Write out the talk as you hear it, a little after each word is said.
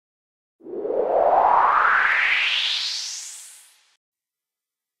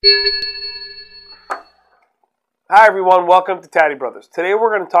Hi everyone, welcome to Taddy Brothers. Today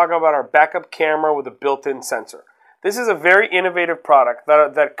we're going to talk about our backup camera with a built-in sensor. This is a very innovative product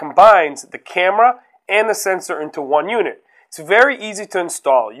that combines the camera and the sensor into one unit. It's very easy to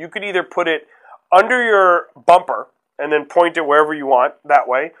install. You could either put it under your bumper and then point it wherever you want that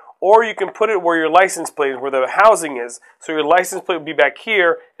way, or you can put it where your license plate is, where the housing is, so your license plate would be back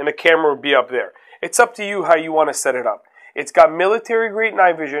here and the camera would be up there. It's up to you how you want to set it up. It's got military-grade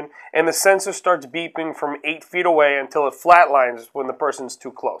night vision, and the sensor starts beeping from 8 feet away until it flatlines when the person's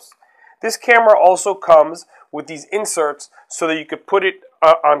too close. This camera also comes with these inserts so that you could put it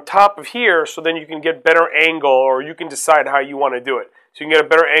on top of here, so then you can get better angle, or you can decide how you want to do it. So you can get a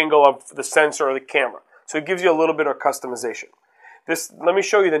better angle of the sensor or the camera. So it gives you a little bit of customization. Let me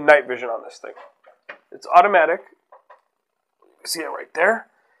show you the night vision on this thing. It's automatic. See it right there?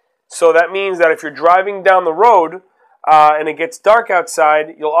 So that means that if you're driving down the road, and it gets dark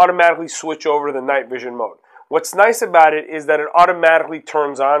outside, you'll automatically switch over to the night vision mode. What's nice about it is that it automatically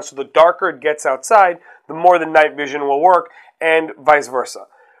turns on, so the darker it gets outside, the more the night vision will work, and vice versa.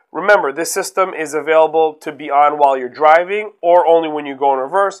 Remember, this system is available to be on while you're driving or only when you go in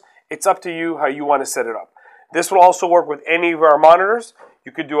reverse. It's up to you how you want to set it up. This will also work with any of our monitors.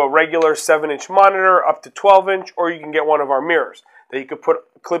 You could do a regular 7-inch monitor up to 12-inch, or you can get one of our mirrors that you could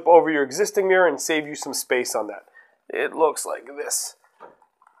clip over your existing mirror and save you some space on that. It looks like this.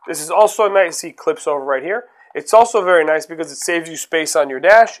 This is also nice. See, clips over right here. It's also very nice because it saves you space on your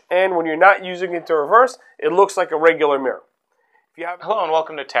dash, and when you're not using it to reverse, it looks like a regular mirror. Hello and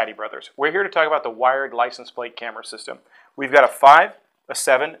welcome to Taddy Brothers. We're here to talk about the wired license plate camera system. We've got a 5, a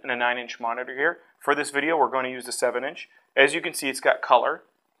 7, and a 9-inch monitor here. For this video, we're going to use the 7-inch. As you can see, it's got color.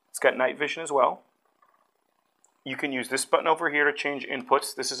 It's got night vision as well. You can use this button over here to change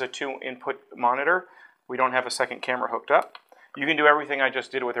inputs. This is a 2-input monitor. We don't have a second camera hooked up. You can do everything I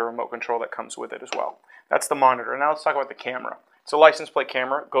just did with a remote control that comes with it as well. That's the monitor. Now let's talk about the camera. It's a license plate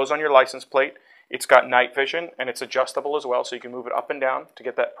camera. It goes on your license plate. It's got night vision, and it's adjustable as well, so you can move it up and down to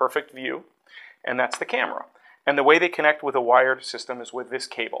get that perfect view. And that's the camera. And the way they connect with a wired system is with this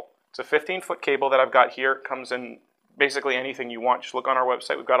cable. It's a 15-foot cable that I've got here. It comes in basically anything you want. Just look on our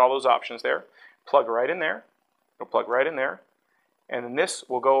website. We've got all those options there. Plug right in there. It'll plug right in there. And then this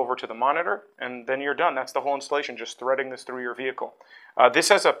will go over to the monitor, and then you're done. That's the whole installation, just threading this through your vehicle. This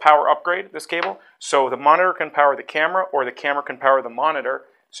has a power upgrade, this cable, so the monitor can power the camera, or the camera can power the monitor,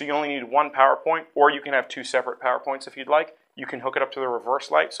 so you only need one power point, or you can have 2 separate power points if you'd like. You can hook it up to the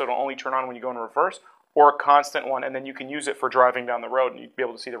reverse light, so it'll only turn on when you go in reverse, or a constant one, and then you can use it for driving down the road, and you'd be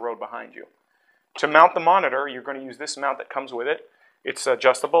able to see the road behind you. To mount the monitor, you're going to use this mount that comes with it. It's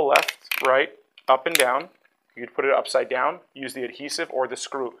adjustable left, right, up and down. You could put it upside down, use the adhesive or the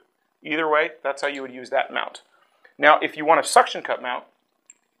screw. Either way, that's how you would use that mount. Now, if you want a suction cup mount,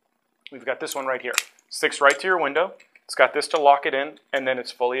 we've got this one right here. Sticks right to your window. It's got this to lock it in, and then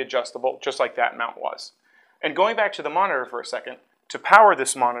it's fully adjustable, just like that mount was. And going back to the monitor for a second, to power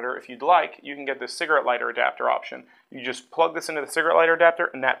this monitor, if you'd like, you can get the cigarette lighter adapter option. You just plug this into the cigarette lighter adapter,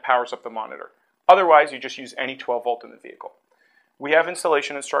 and that powers up the monitor. Otherwise, you just use any 12 volt in the vehicle. We have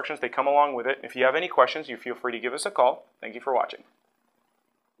installation instructions. They come along with it. If you have any questions, you feel free to give us a call. Thank you for watching.